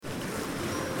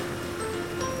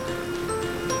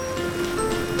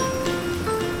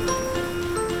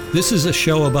This is a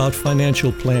show about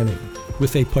financial planning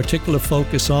with a particular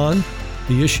focus on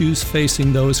the issues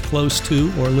facing those close to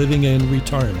or living in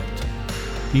retirement.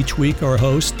 Each week, our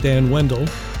host, Dan Wendell,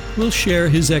 will share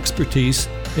his expertise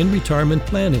in retirement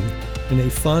planning in a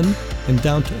fun and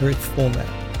down-to-earth format.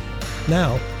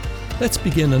 Now, let's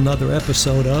begin another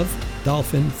episode of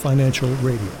Dolphin Financial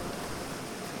Radio.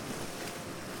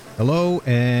 Hello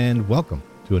and welcome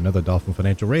to another Dolphin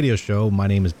Financial Radio show. My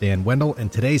name is Dan Wendell,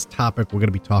 and today's topic, we're going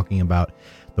to be talking about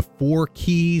the 4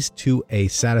 keys to a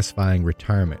satisfying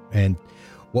retirement. And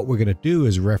what we're going to do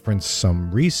is reference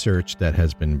some research that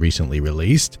has been recently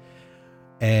released,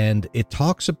 and it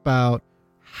talks about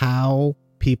how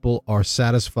people are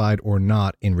satisfied or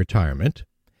not in retirement.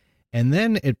 And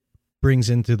then it brings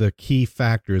into the key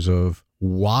factors of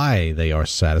why they are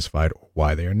satisfied or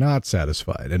why they are not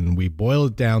satisfied. And we boil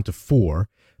it down to 4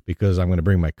 because I'm going to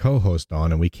bring my co-host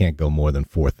on and we can't go more than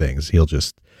 4 things. He'll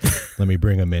just, let me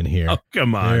bring him in here. Oh,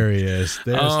 come on. There he is.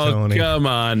 There's Tony. Come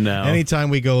on now.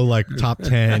 Anytime we go like top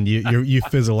 10, you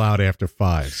fizzle out after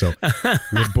 5. So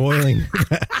we're boiling.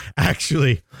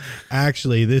 Actually,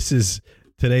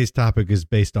 today's topic is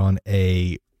based on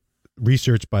a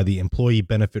research by the Employee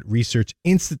Benefit Research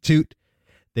Institute.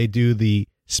 They do the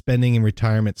Spending in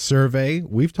Retirement Survey.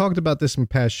 We've talked about this in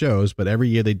past shows, but every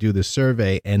year they do this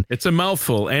survey, and it's a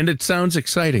mouthful, and it sounds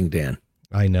exciting, Dan.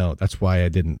 I know. That's why I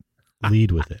didn't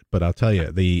lead with it. But I'll tell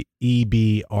you, the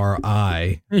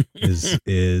EBRI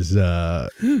is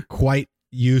quite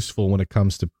useful when it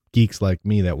comes to geeks like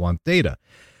me that want data.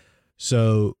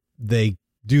 So they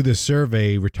do this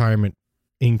survey, retirement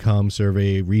income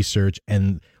survey research,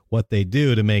 and what they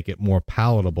do to make it more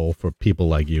palatable for people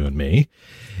like you and me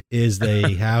is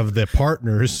they have the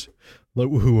partners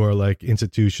who are like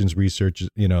institutions, research,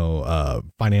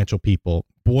 financial people,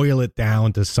 boil it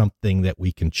down to something that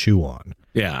we can chew on.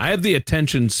 Yeah, I have the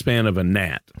attention span of a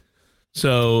gnat.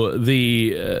 So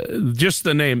just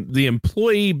the name, the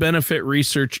Employee Benefit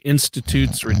Research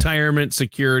Institute's Retirement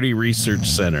Security Research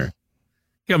Center.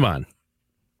 Come on.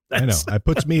 I know. It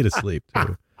puts me to sleep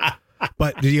too.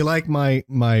 But do you like my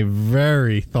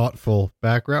very thoughtful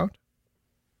background?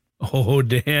 Oh,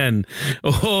 Dan.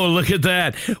 Oh, look at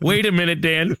that. Wait a minute,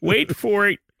 Dan. Wait for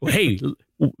it. Hey,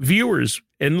 viewers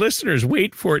and listeners,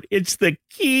 wait for it. It's the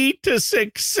key to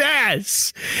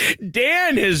success.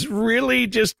 Dan has really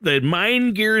just, the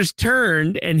mind gears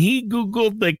turned, and he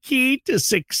Googled the key to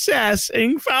success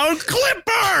and found clip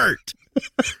art.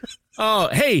 Oh,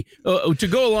 hey, to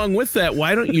go along with that,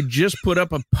 why don't you just put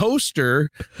up a poster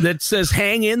that says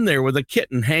hang in there with a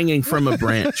kitten hanging from a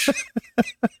branch?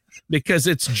 Because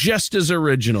it's just as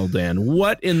original, Dan.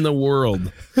 What in the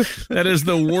world? That is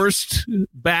the worst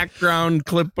background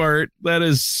clip art. That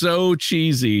is so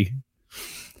cheesy.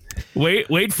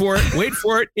 Wait for it. Wait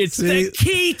for it. It's the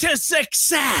key to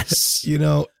success.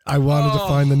 I wanted to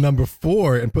find the number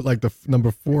 4 and put like the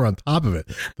number 4 on top of it.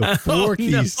 The 4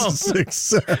 keys to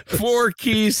success. 4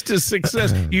 keys to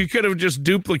success. You could have just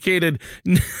duplicated.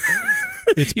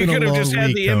 It's been you could have just had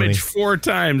the Tony. image 4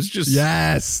 times.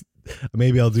 Yes.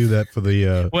 Maybe I'll do that for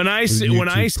the when I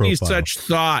see such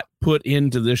thought put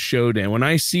into this show, Dan, when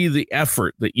I see the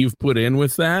effort that you've put in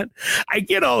with that, I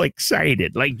get all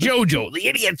excited, like JoJo, the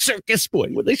idiot circus boy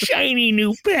with a shiny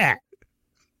new pet.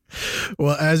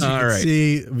 Well, as you can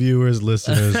see, viewers,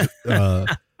 listeners,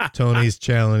 Tony's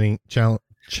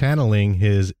channeling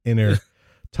his inner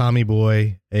Tommy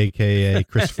boy, aka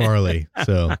Chris Farley.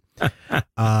 So,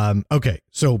 okay.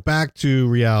 So back to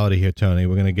reality here, Tony.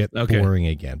 We're gonna get boring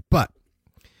again, but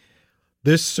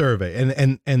this survey,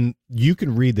 and you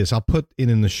can read this. I'll put it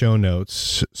in the show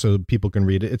notes so people can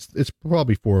read it. It's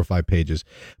probably 4 or 5 pages,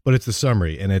 but it's the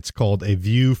summary, and it's called "A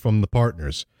View from the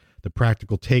Partners: The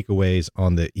Practical Takeaways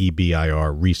on the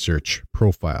EBIR Research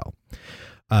Profile."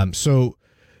 So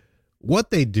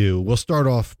what they do, we'll start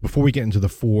off before we get into the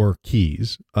 4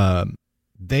 keys.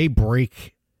 They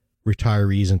break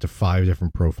retirees into 5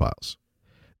 different profiles.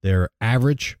 They're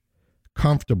average,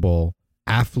 comfortable,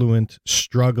 affluent,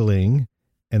 struggling,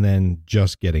 and then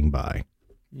just getting by.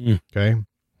 Okay.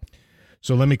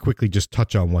 So let me quickly just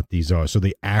touch on what these are. So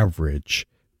the average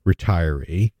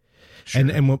retiree, sure.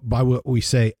 and by what we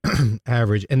say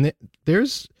average, and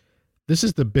this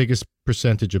is the biggest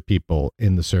percentage of people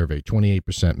in the survey.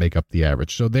 28% make up the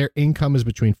average. So their income is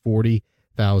between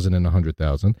 40,000 and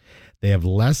 100,000. They have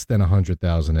less than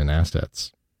 100,000 in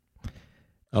assets.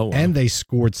 Oh, wow. And they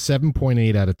scored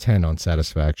 7.8 out of 10 on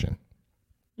satisfaction.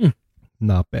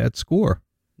 Not bad score.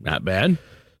 Not bad.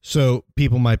 So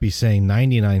people might be saying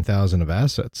 99,000 of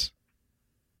assets.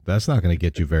 That's not going to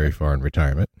get you very far in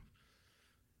retirement.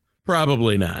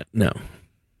 Probably not. No.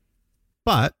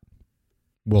 But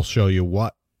we'll show you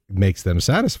what makes them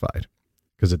satisfied,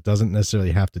 because it doesn't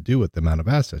necessarily have to do with the amount of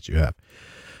assets you have.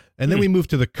 And then we move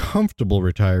to the comfortable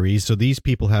retirees. So these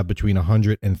people have between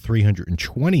 100 and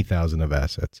 320,000 of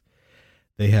assets.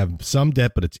 They have some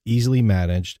debt, but it's easily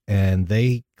managed, and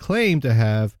they claim to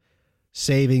have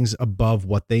savings above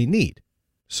what they need.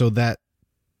 So that,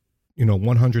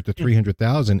 100 to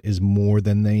 300,000 is more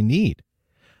than they need.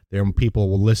 There are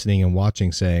people listening and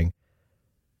watching saying,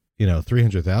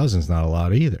 300,000 is not a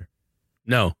lot either.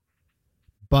 No.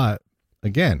 But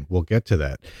again, we'll get to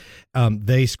that.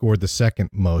 They scored the second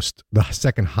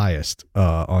highest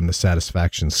on the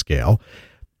satisfaction scale.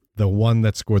 The one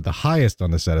that scored the highest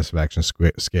on the satisfaction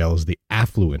scale is the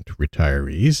affluent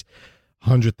retirees.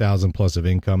 100,000 plus of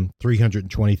income,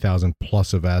 320,000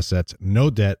 plus of assets, no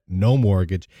debt, no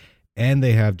mortgage, and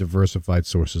they have diversified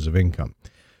sources of income.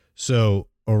 So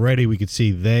already we could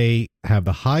see they have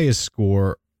the highest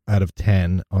score out of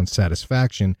 10 on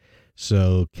satisfaction.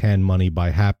 So can money buy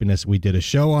happiness? We did a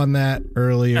show on that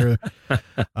earlier.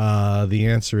 The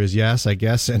answer is yes, I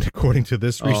guess. And according to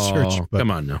this research,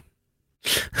 come on now.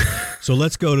 So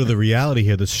let's go to the reality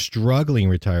here. The struggling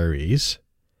retirees.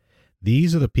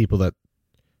 These are the people that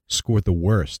scored the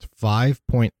worst,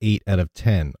 5.8 out of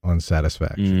 10 on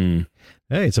satisfaction.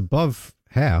 Hey, it's above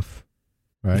half,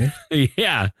 right?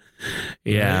 Yeah.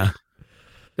 Right?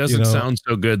 Doesn't sound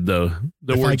so good, though.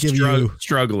 The word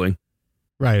struggling.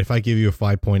 Right. If I give you a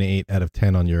 5.8 out of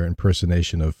 10 on your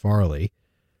impersonation of Farley,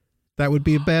 that would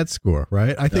be a bad score,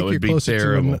 right? I think you're closer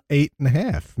to an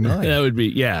 8.5, 9. That would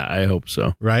be, I hope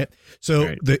so. Right. So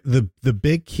right. The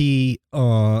big key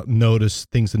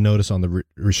things to notice on the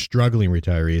struggling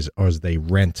retirees are they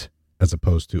rent as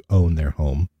opposed to own their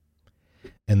home,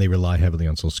 and they rely heavily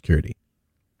on Social Security.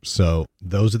 So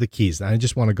those are the keys. I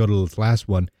just want to go to the last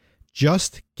one.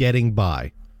 Just getting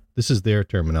by. This is their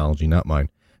terminology, not mine.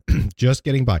 Just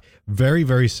getting by. Very,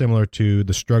 very similar to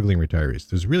the struggling retirees.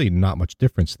 There's really not much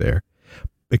difference there,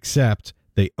 except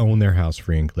they own their house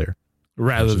free and clear.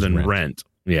 Rather than rent.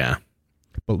 Yeah.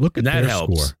 But look at their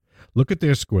score. Look at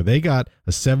their score. They got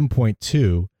a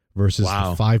 7.2 versus the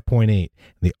 5.8. And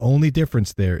the only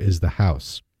difference there is the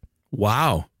house.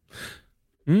 Wow.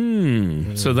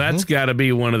 So that's got to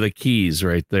be one of the keys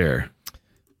right there.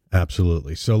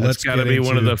 Absolutely. So that's got to be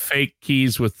one of the fake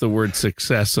keys with the word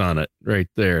success on it right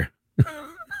there.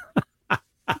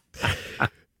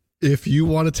 If you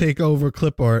want to take over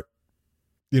clip art,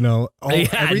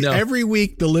 every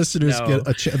week the listeners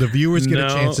the viewers get a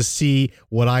chance to see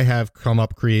what I have come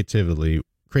up creatively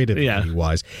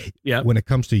wise. Yeah. When it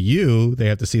comes to you, they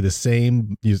have to see the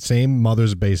same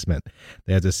mother's basement.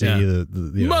 They have to see the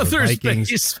mother's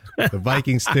the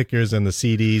Viking stickers and the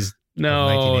CDs.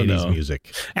 No.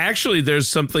 Music. Actually, there's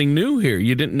something new here.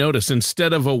 You didn't notice.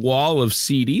 Instead of a wall of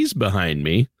CDs behind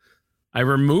me, I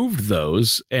removed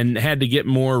those and had to get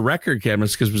more record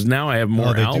cabinets because now I have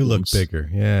more albums. They do look bigger.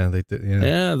 Yeah, they do.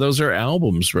 Yeah, those are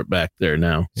albums back there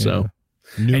now. Yeah. So,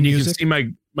 and you can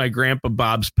see my grandpa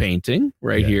Bob's painting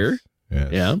right here. Yes.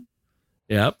 Yeah.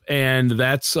 Yep. And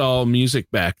that's all music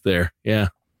back there. Yeah.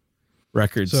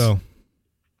 Records. So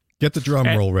get the drum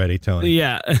roll ready, Tony.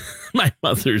 Yeah. My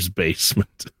mother's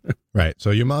basement. Right.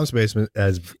 So your mom's basement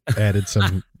has added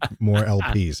some more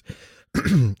LPs.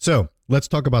 So let's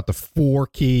talk about the 4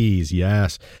 keys.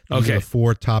 Yes. These are the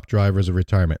 4 top drivers of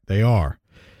retirement. They are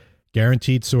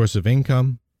guaranteed source of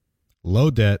income,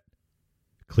 low debt,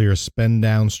 clear spend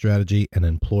down strategy, and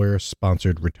employer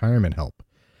sponsored retirement help.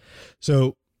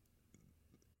 So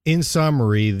in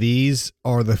summary, these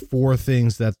are the 4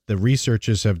 things that the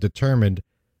researchers have determined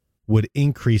would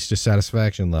increase the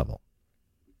satisfaction level.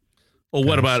 Well,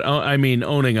 what about,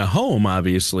 owning a home,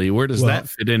 obviously? Where does that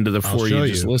fit into the 4 you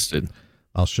just listed?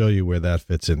 I'll show you where that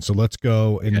fits in. So let's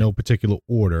go in no particular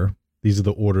order. These are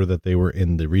the order that they were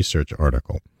in the research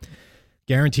article.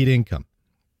 Guaranteed income.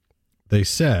 They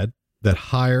said that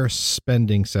higher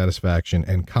spending satisfaction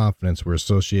and confidence were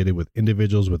associated with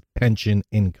individuals with pension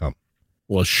income.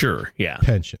 Well, sure. Yeah.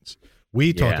 Pensions.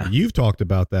 You've talked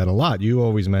about that a lot. You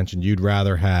always mentioned you'd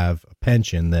rather have a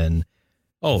pension than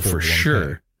for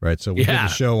sure. Right. So we did a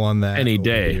show on that any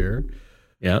day. Here.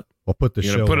 Yeah. We'll put the show.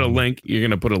 You're going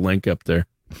to put a link up there.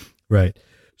 Right.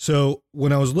 So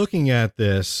when I was looking at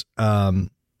this, the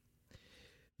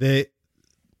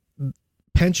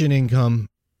pension income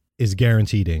is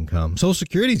guaranteed income. Social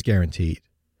Security is guaranteed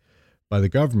by the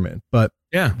government, but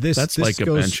that's like a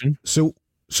pension. So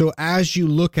as you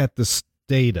look at this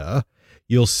data,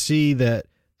 you'll see that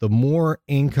the more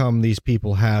income these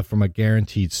people have from a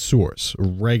guaranteed source, a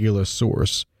regular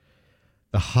source,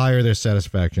 the higher their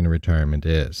satisfaction in retirement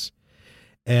is.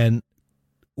 And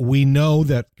we know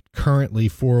that currently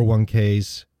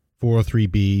 401ks,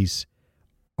 403Bs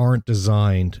aren't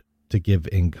designed to give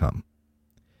income.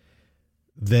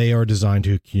 They are designed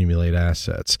to accumulate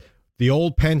assets. The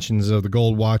old pensions of the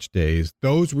gold watch days,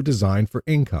 those were designed for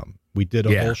income. We did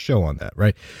a whole show on that,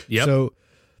 right? Yep. So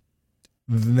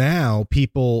now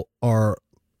people are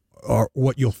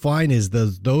what you'll find is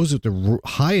those at the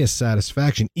highest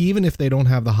satisfaction, even if they don't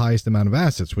have the highest amount of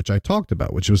assets, which I talked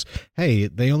about, which was, hey,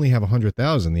 they only have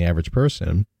 100,000, the average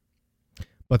person,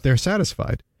 but they're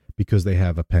satisfied because they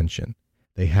have a pension.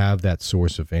 They have that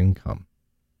source of income,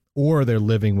 or they're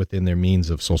living within their means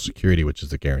of Social Security, which is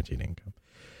the guaranteed income.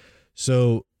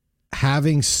 So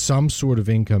having some sort of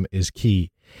income is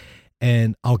key.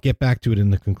 And I'll get back to it in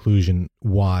the conclusion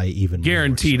why even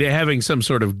guaranteed more so. Having some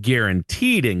sort of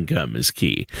guaranteed income is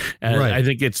key. Right. I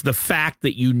think it's the fact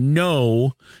that you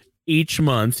know each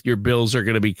month your bills are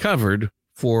going to be covered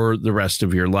for the rest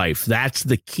of your life. That's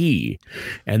the key.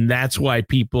 And that's why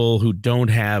people who don't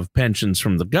have pensions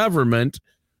from the government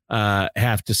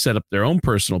have to set up their own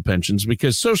personal pensions,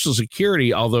 because Social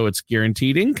Security, although it's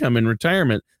guaranteed income in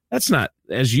retirement, that's not,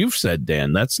 as you've said,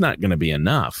 Dan, that's not going to be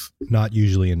enough. Not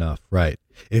usually enough, right?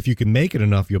 If you can make it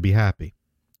enough, you'll be happy.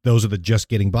 Those are the just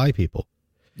getting by people.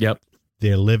 Yep.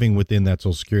 They're living within that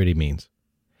Social Security means,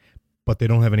 but they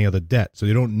don't have any other debt, so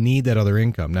they don't need that other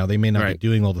income. Now, they may not be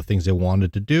doing all the things they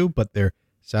wanted to do, but they're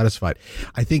satisfied.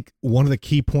 I think one of the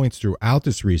key points throughout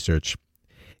this research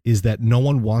is that no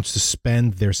one wants to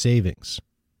spend their savings.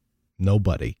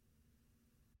 Nobody.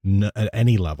 At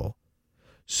any level.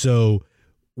 So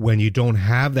when you don't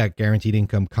have that guaranteed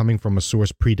income coming from a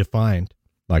source predefined,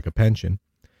 like a pension,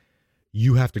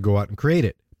 you have to go out and create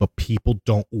it. But people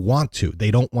don't want to.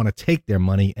 They don't want to take their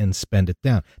money and spend it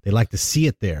down. They like to see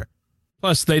it there.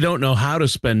 Plus, they don't know how to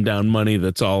spend down money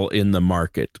that's all in the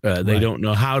market. They don't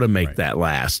know how to make that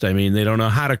last. I mean, they don't know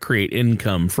how to create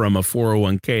income from a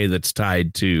 401k that's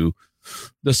tied to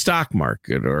the stock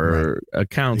market or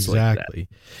accounts like that.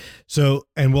 So,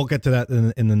 and we'll get to that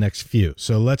in the next few.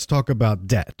 So let's talk about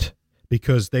debt,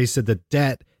 because they said that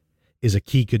debt is a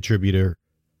key contributor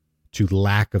to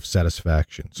lack of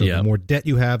satisfaction. So the more debt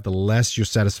you have, the less your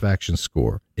satisfaction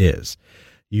score is.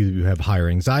 You have higher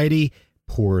anxiety,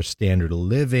 poor standard of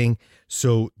living.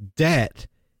 So debt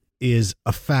is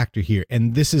a factor here.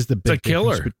 And this is the big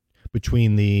difference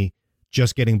between the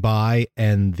just getting by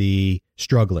and the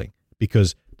struggling,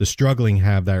 because the struggling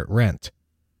have that rent.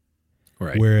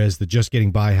 Right. Whereas the just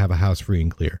getting by have a house free and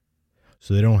clear.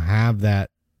 So they don't have that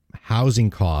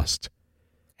housing cost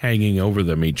hanging over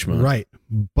them each month. Right.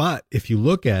 But if you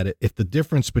look at it, if the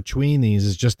difference between these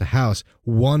is just a house,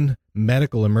 one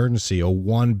medical emergency or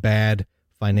one bad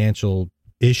financial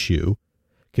issue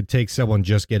could take someone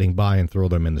just getting by and throw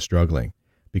them into struggling,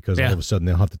 because all of a sudden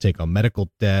they'll have to take on medical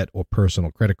debt or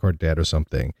personal credit card debt or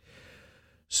something.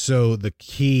 So the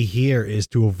key here is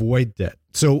to avoid debt.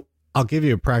 So I'll give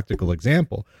you a practical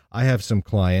example. I have some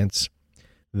clients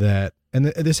that, and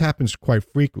this happens quite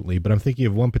frequently, but I'm thinking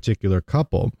of one particular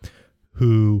couple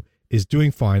who is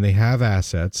doing fine. They have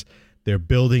assets, they're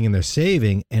building and they're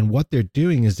saving. And what they're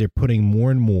doing is they're putting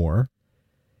more and more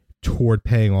toward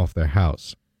paying off their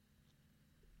house.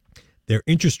 Their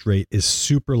interest rate is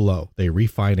super low. They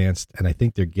refinanced, and I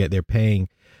think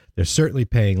they're certainly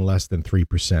paying less than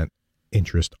 3%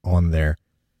 interest on their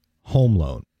home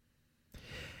loan.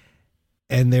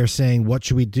 And they're saying, what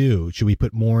should we do? Should we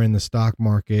put more in the stock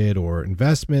market or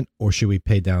investment, or should we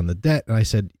pay down the debt? And I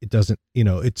said, it doesn't,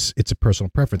 it's a personal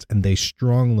preference. And they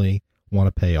strongly want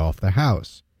to pay off the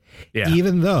house,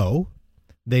 even though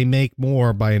they make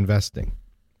more by investing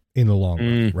in the long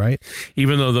run, right?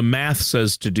 Even though the math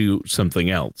says to do something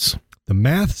else. The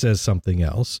math says something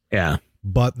else. Yeah.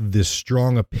 But the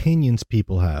strong opinions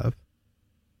people have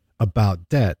about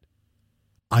debt,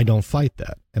 I don't fight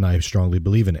that, and I strongly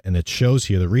believe in it. And it shows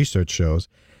here, the research shows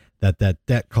that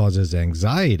debt causes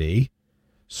anxiety.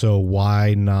 So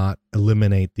why not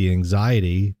eliminate the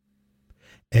anxiety?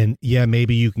 And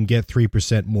maybe you can get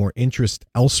 3% more interest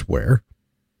elsewhere,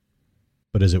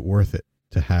 but is it worth it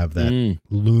to have that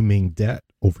looming debt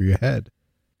over your head?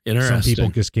 Interesting. Some people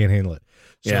just can't handle it.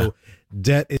 So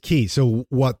debt is key. So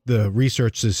what the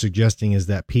research is suggesting is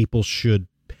that people should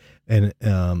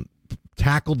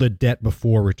tackle the debt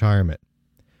before retirement.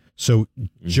 So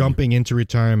jumping into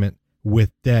retirement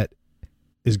with debt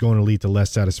is going to lead to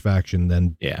less satisfaction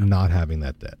than not having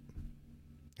that debt.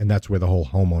 And that's where the whole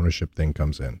home ownership thing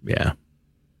comes in. Yeah.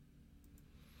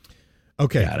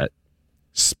 Okay. Got it.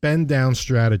 Spend down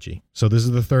strategy. So this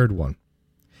is the third one.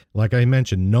 Like I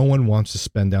mentioned, no one wants to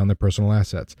spend down their personal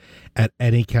assets at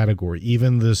any category.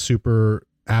 Even the super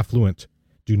affluent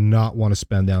do not want to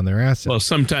spend down their assets. Well,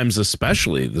 sometimes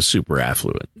especially the super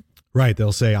affluent. Right.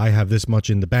 They'll say, I have this much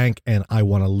in the bank and I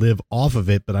want to live off of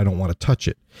it, but I don't want to touch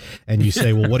it. And you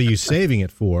say, well, what are you saving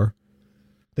it for?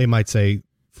 They might say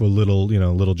for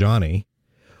little Johnny,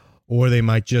 or they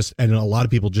might just, and a lot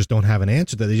of people just don't have an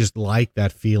answer to that. They just like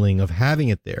that feeling of having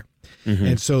it there. Mm-hmm.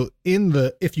 And so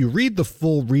if you read the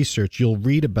full research, you'll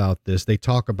read about this. They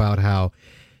talk about how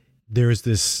there's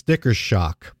this sticker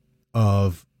shock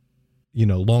of,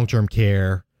 long-term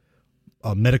care,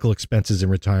 medical expenses in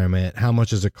retirement. How much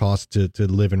does it cost to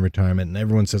live in retirement? And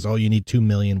everyone says, oh, you need $2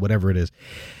 million, whatever it is.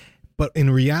 But in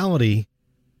reality,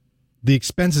 the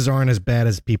expenses aren't as bad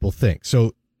as people think.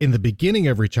 So in the beginning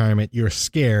of retirement, you're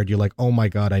scared. You're like, oh my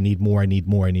God, I need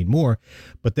more.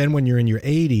 But then when you're in your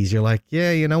 80s, you're like,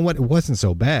 yeah, you know what? It wasn't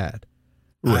so bad.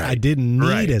 Right. I didn't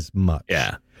need as much.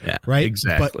 Yeah. Right.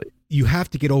 Exactly. But you have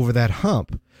to get over that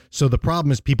hump. So the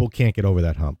problem is people can't get over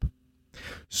that hump.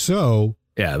 So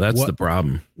yeah, that's the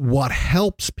problem. What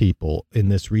helps people in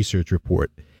this research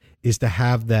report is to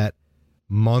have that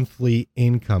monthly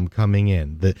income coming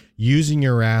in, using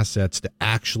your assets to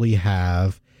actually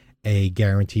have a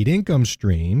guaranteed income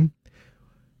stream.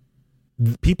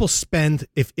 People spend,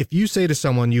 if you say to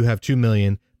someone you have $2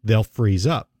 million, they'll freeze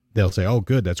up. They'll say, oh,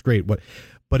 good, that's great.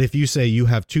 But if you say you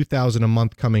have $2,000 a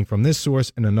month coming from this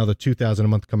source and another $2,000 a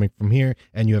month coming from here,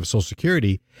 and you have Social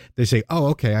Security, they say, oh,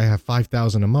 okay, I have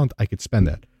 $5,000 a month. I could spend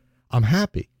that. I'm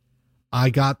happy. I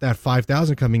got that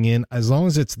 $5,000 coming in. As long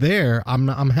as it's there, I'm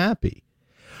happy.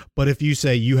 But if you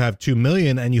say you have $2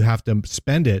 million and you have to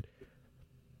spend it,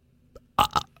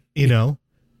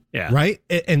 yeah, right?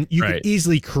 And you can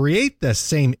easily create the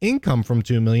same income from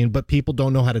 $2 million, but people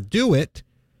don't know how to do it.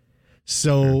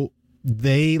 So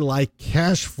they like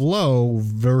cash flow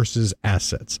versus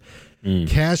assets.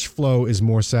 Cash flow is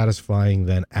more satisfying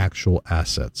than actual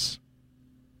assets.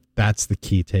 That's the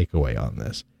key takeaway on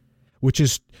this, which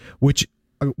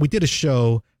we did a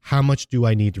show, How Much Do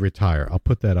I Need to Retire? I'll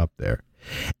put that up there.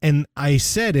 And I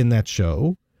said in that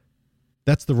show,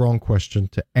 that's the wrong question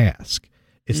to ask.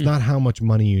 It's not how much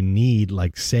money you need,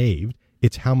 like saved.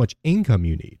 It's how much income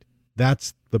you need.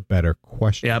 That's the better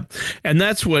question. Yeah. And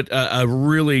that's what a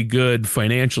really good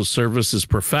financial services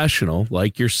professional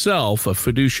like yourself, a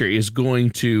fiduciary, is going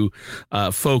to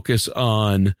focus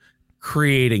on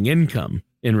creating income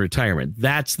in retirement.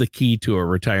 That's the key to a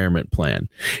retirement plan.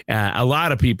 A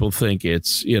lot of people think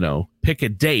it's, pick a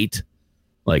date.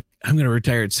 Like, I'm going to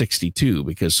retire at 62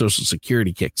 because Social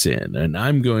Security kicks in, and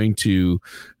I'm going to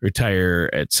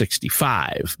retire at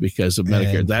 65 because of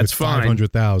Medicare. And that's fine.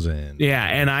 500,000. Yeah.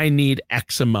 And I need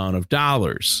X amount of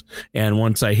dollars. And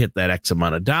once I hit that X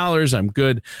amount of dollars, I'm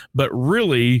good. But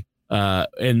really,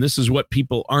 and this is what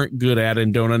people aren't good at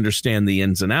and don't understand the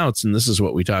ins and outs. And this is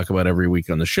what we talk about every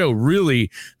week on the show. Really,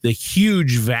 the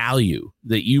huge value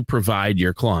that you provide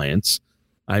your clients.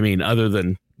 I mean, other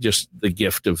than just the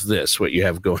gift of this, what you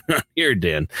have going on here,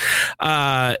 Dan,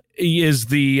 is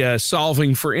the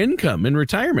solving for income in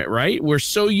retirement, right? We're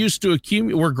so used to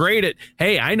we're great at,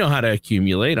 hey, I know how to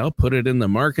accumulate. I'll put it in the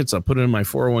markets. I'll put it in my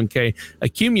 401k.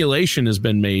 Accumulation has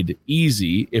been made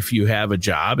easy if you have a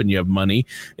job and you have money.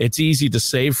 It's easy to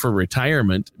save for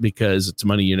retirement because it's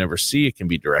money you never see. It can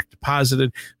be direct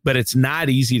deposited, but it's not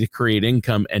easy to create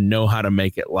income and know how to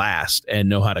make it last and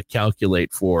know how to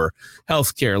calculate for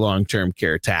healthcare, long-term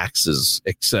care, taxes,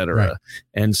 etc. Right.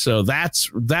 And so that's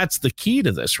the key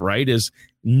to this, right? Is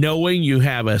knowing you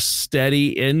have a steady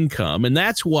income. And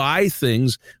that's why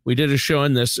we did a show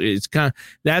on this.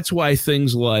 That's why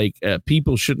things like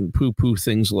people shouldn't poo-poo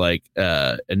things like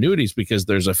annuities, because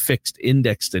there's a fixed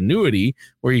indexed annuity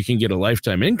where you can get a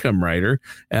lifetime income rider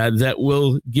that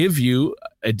will give you,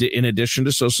 in addition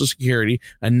to Social Security,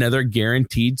 another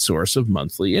guaranteed source of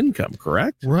monthly income,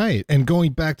 correct? Right. And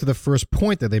going back to the first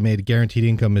point that they made, guaranteed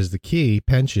income is the key,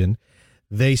 pension.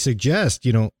 They suggest,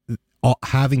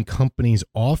 having companies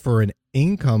offer an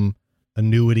income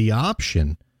annuity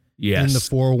option in the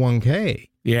 401k.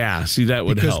 Yeah, see, that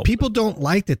would help. Because people don't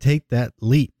like to take that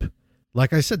leap.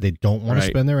 Like I said, they don't want to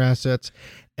spend their assets,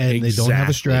 and they don't have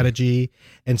a strategy.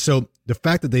 And so the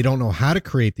fact that they don't know how to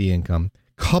create the income,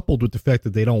 coupled with the fact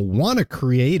that they don't want to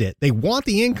create it, they want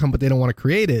the income, but they don't want to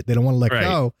create it, they don't want to let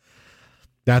go.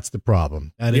 That's the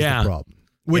problem. That is the problem.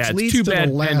 Which leads to the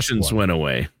last pensions one. Went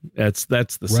away. That's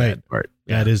the sad part.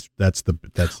 Yeah. That's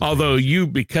the although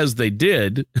because they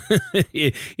did,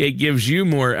 it gives you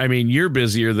more. I mean, you're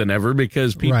busier than ever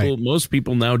because most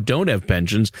people now don't have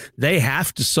pensions. They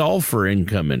have to solve for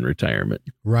income in retirement.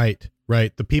 Right.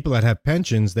 The people that have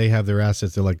pensions, they have their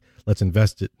assets. They're like, let's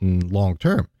invest it in long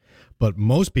term. But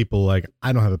most people I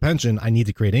don't have a pension. I need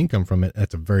to create income from it.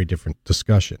 That's a very different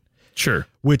discussion. Sure.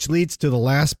 Which leads to the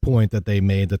last point that they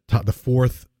made, the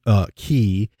fourth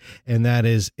key, and that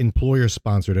is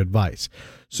employer-sponsored advice.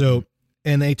 So,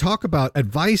 and they talk about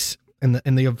advice, and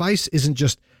the advice isn't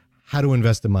just how to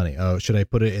invest the money. Oh, should I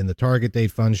put it in the target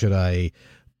date fund? Should I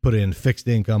put it in fixed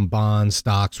income, bonds,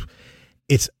 stocks?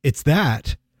 It's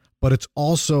that, but it's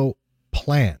also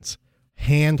plans.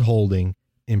 Hand-holding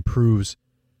improves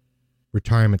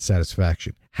retirement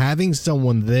satisfaction. Having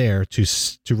someone there to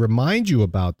remind you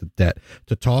about the debt,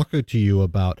 to talk to you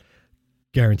about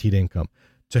guaranteed income,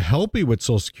 to help you with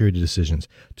Social Security decisions,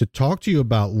 to talk to you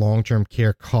about long-term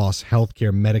care costs,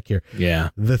 healthcare, Medicare.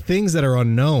 Yeah. The things that are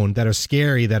unknown, that are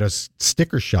scary, that are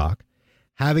sticker shock,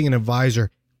 having an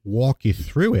advisor walk you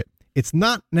through it. It's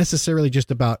not necessarily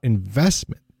just about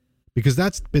investment, because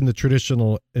that's been the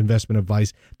traditional investment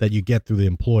advice that you get through the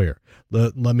employer.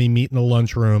 Let me meet in the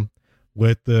lunchroom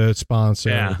with the sponsor.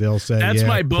 Yeah. They'll say, that's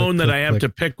my bone click, that I have to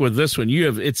pick with this one.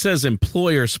 It says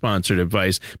employer sponsored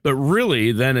advice, but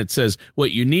really then it says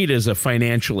what you need is a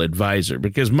financial advisor,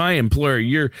 because my employer,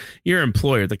 your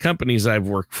employer, the companies I've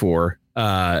worked for,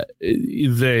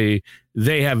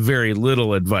 they have very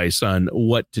little advice on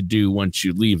what to do once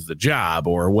you leave the job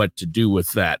or what to do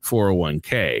with that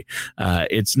 401k.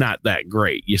 It's not that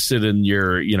great. You sit in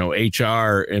your,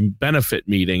 HR and benefit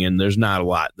meeting, and there's not a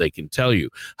lot they can tell you.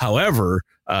 However,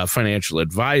 financial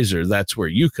advisor, that's where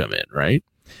you come in, right?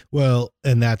 Well,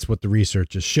 and that's what the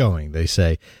research is showing. They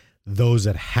say those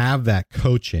that have that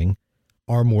coaching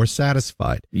are more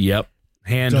satisfied. Yep.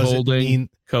 Hand-holding,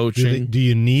 coaching. Do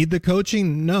you need the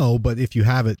coaching? No, but if you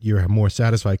have it, you're more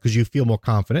satisfied because you feel more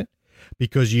confident,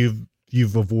 because you've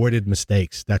avoided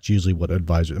mistakes. That's usually what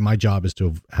advisor. My job is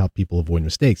to help people avoid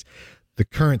mistakes. The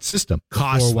current system,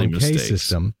 costly 401k mistakes.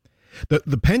 System,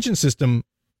 the pension system,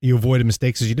 you avoided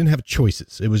mistakes because you didn't have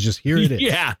choices. It was just, here it is.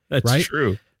 Yeah, that's right?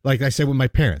 true. Like I said with my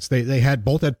parents, they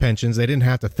both had pensions. They didn't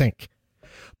have to think.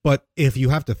 But if you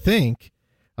have to think,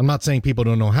 I'm not saying people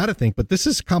don't know how to think, but this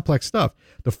is complex stuff.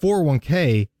 The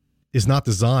 401k is not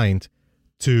designed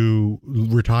to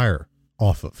retire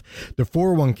off of. The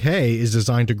 401k is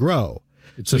designed to grow.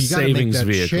 It's a savings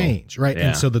vehicle. Change, right? Yeah.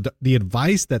 And so the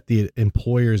advice that the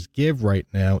employers give right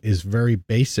now is very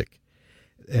basic.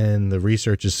 And the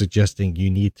research is suggesting you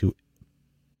need to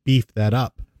beef that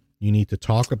up. You need to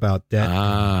talk about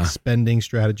debt, spending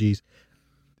strategies,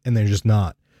 and they're just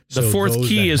not. The fourth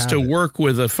key is to work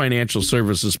with a financial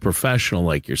services professional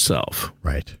like yourself.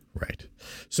 Right.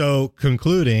 So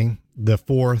concluding the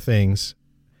four things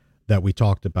that we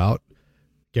talked about: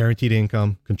 guaranteed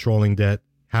income, controlling debt,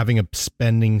 having a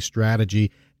spending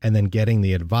strategy, and then getting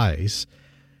the advice.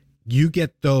 You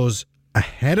get those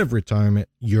ahead of retirement,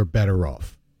 you're better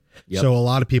off. Yep. So a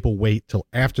lot of people wait till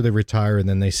after they retire and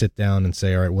then they sit down and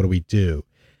say, all right, what do we do?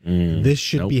 This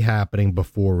should be happening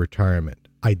before retirement,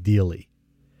 ideally.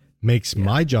 Makes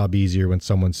my job easier when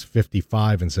someone's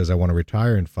 55 and says, I want to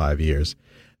retire in 5 years,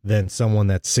 than someone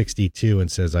that's 62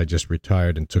 and says, I just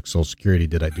retired and took Social Security.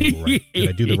 Did I do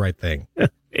the right thing?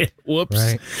 Whoops.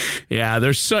 Right? Yeah,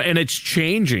 and it's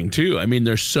changing too. I mean,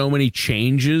 there's so many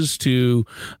changes to,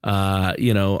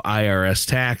 IRS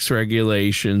tax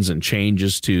regulations and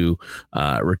changes to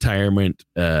retirement,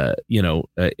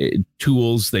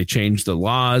 tools. They change the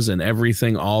laws and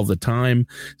everything all the time.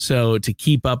 So to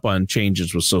keep up on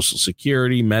changes with Social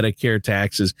Security, Medicare,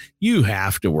 taxes, you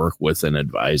have to work with an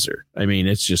advisor. I mean,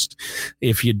 it's just,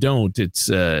 if you don't, it's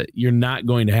you're not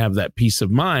going to have that peace of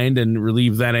mind and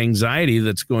relieve that anxiety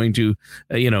that's going to,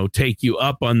 take you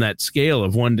up on that scale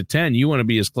of 1 to 10. You want to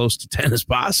be as close to 10 as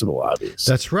possible,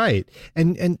 obviously. That's right.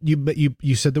 And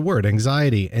you said the word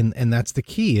anxiety, and that's the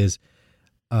key. Is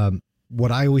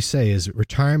what I always say is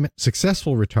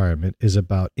successful retirement is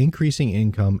about increasing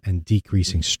income and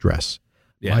decreasing stress.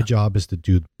 Yeah. My job is to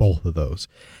do both of those.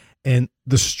 And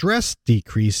the stress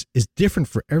decrease is different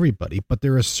for everybody, but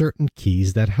there are certain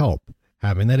keys that help.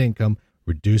 Having that income,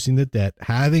 reducing the debt,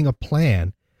 having a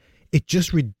plan, it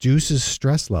just reduces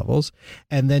stress levels,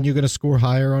 and then you're going to score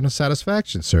higher on a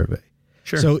satisfaction survey.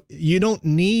 Sure. So you don't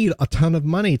need a ton of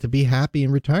money to be happy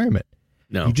in retirement.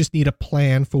 No. You just need a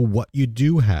plan for what you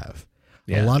do have.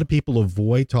 Yeah. A lot of people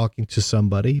avoid talking to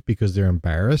somebody because they're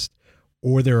embarrassed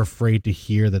or they're afraid to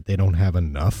hear that they don't have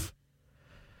enough.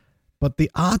 But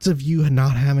the odds of you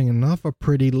not having enough are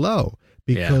pretty low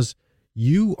because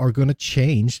you are going to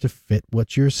change to fit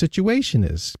what your situation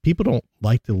is. People don't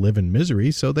like to live in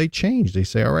misery, so they change. They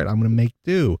say, all right, I'm going to make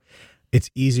do. It's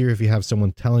easier if you have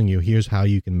someone telling you, here's how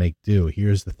you can make do.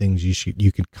 Here's the things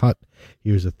you can cut.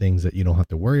 Here's the things that you don't have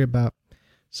to worry about.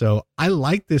 So I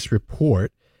like this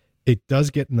report. It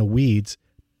does get in the weeds,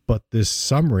 but this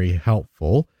summary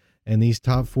helpful. And these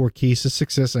top 4 keys to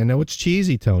success. I know it's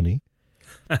cheesy, Tony.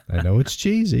 I know it's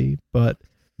cheesy, but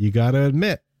you got to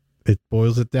admit, It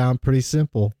boils it down pretty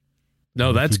simple.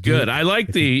 No, that's good. I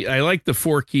like the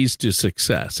 4 keys to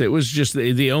success. It was just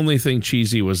the only thing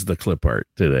cheesy was the clip art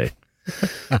today.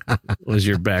 Was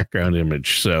your background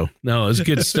image. So no, it's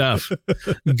good stuff.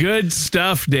 Good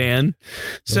stuff, Dan.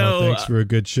 So well, thanks for a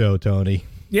good show, Tony.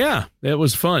 Yeah, it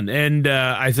was fun. And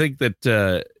I think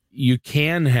that you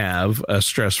can have a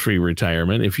stress-free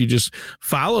retirement if you just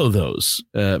follow those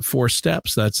 4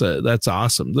 steps. That's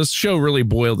awesome. This show really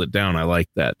boiled it down. I like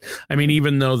that. I mean,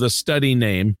 even though the study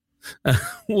name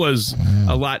was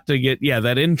a lot to get. Yeah,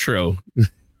 that intro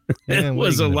it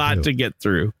was a lot to get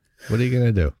through. What are you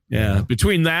going to do? Yeah,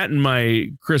 between that and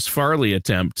my Chris Farley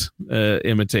attempt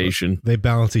imitation. They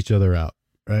balance each other out,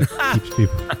 right?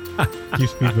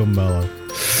 keeps people mellow.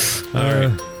 All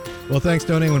right. Well, thanks,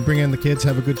 Tony. We'll bring in the kids.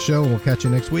 Have a good show, and we'll catch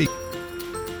you next week.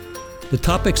 The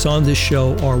topics on this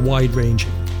show are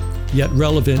wide-ranging, yet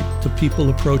relevant to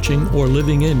people approaching or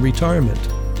living in retirement,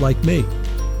 like me.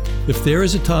 If there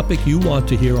is a topic you want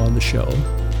to hear on the show,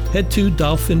 head to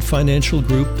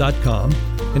dolphinfinancialgroup.com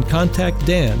and contact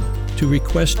Dan to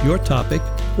request your topic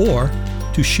or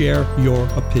to share your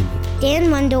opinion.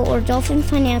 Dan Wendell or Dolphin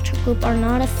Financial Group are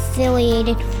not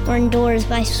affiliated or endorsed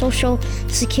by Social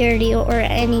Security or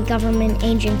any government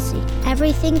agency.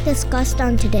 Everything discussed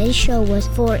on today's show was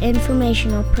for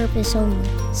informational purpose only.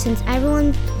 Since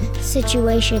everyone's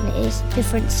situation is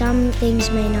different, some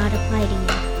things may not apply to you.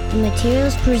 The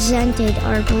materials presented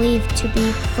are believed to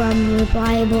be from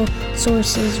reliable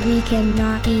sources. We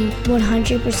cannot be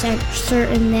 100%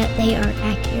 certain that they are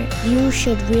accurate. You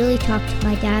should really talk to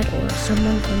my dad or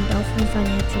someone from Dolphin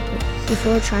Financial Group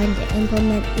before trying to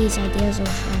implement these ideas or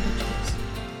strategies.